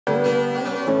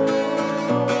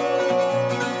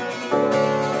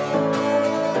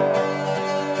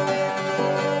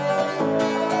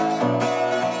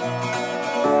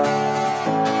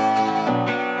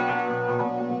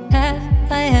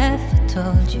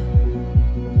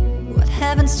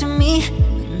happens to me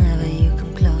whenever you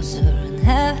come closer. And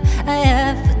have I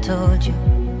ever told you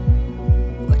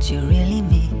what you really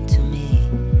mean to me?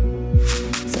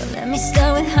 So let me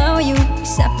start with how you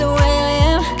accept the way I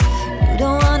am. You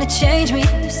don't wanna change me,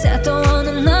 you said don't want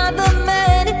another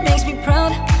man. It makes me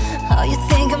proud how you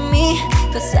think of me,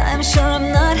 'cause I'm sure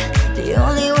I'm not the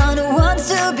only one who wants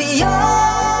to be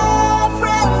your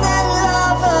friend and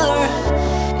lover.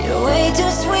 You're way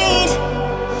too sweet,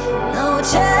 no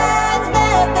chance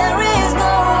that there is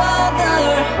no other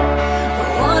who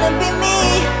wanna be me.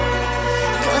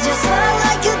 'Cause you smile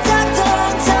like a doctor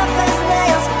and tough as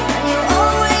nails, and you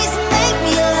always make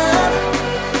me laugh.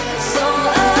 So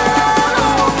I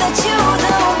hope that you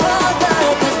don't bother,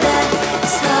 'cause that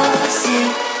is how I see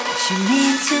what you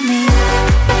mean to me.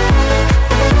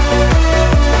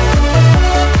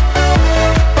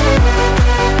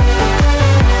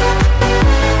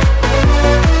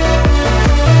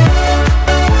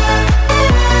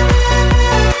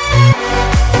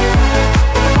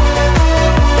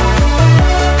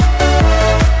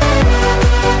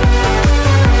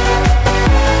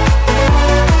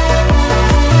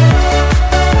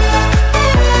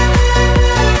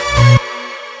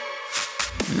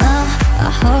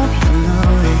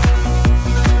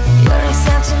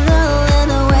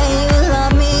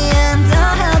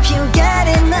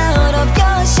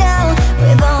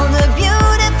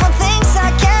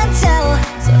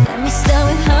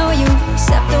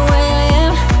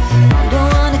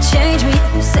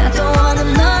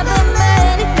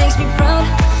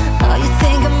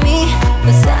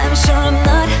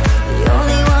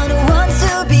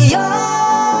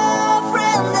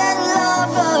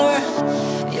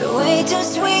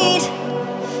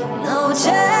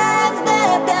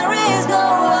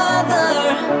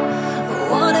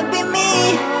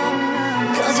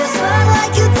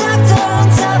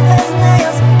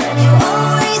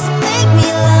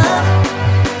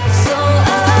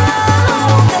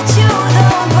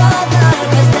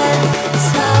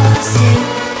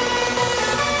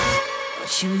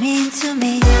 You mean to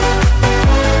me.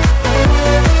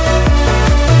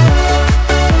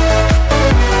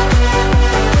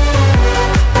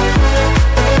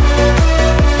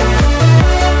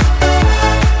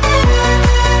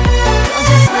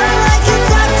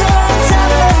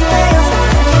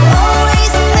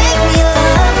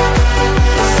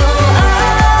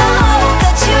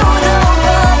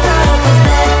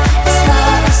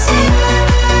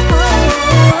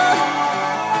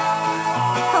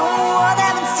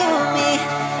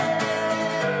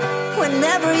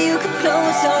 Whenever you come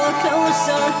closer,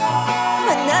 closer.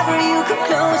 Whenever you come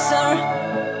closer.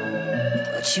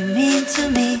 What you mean to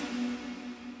me.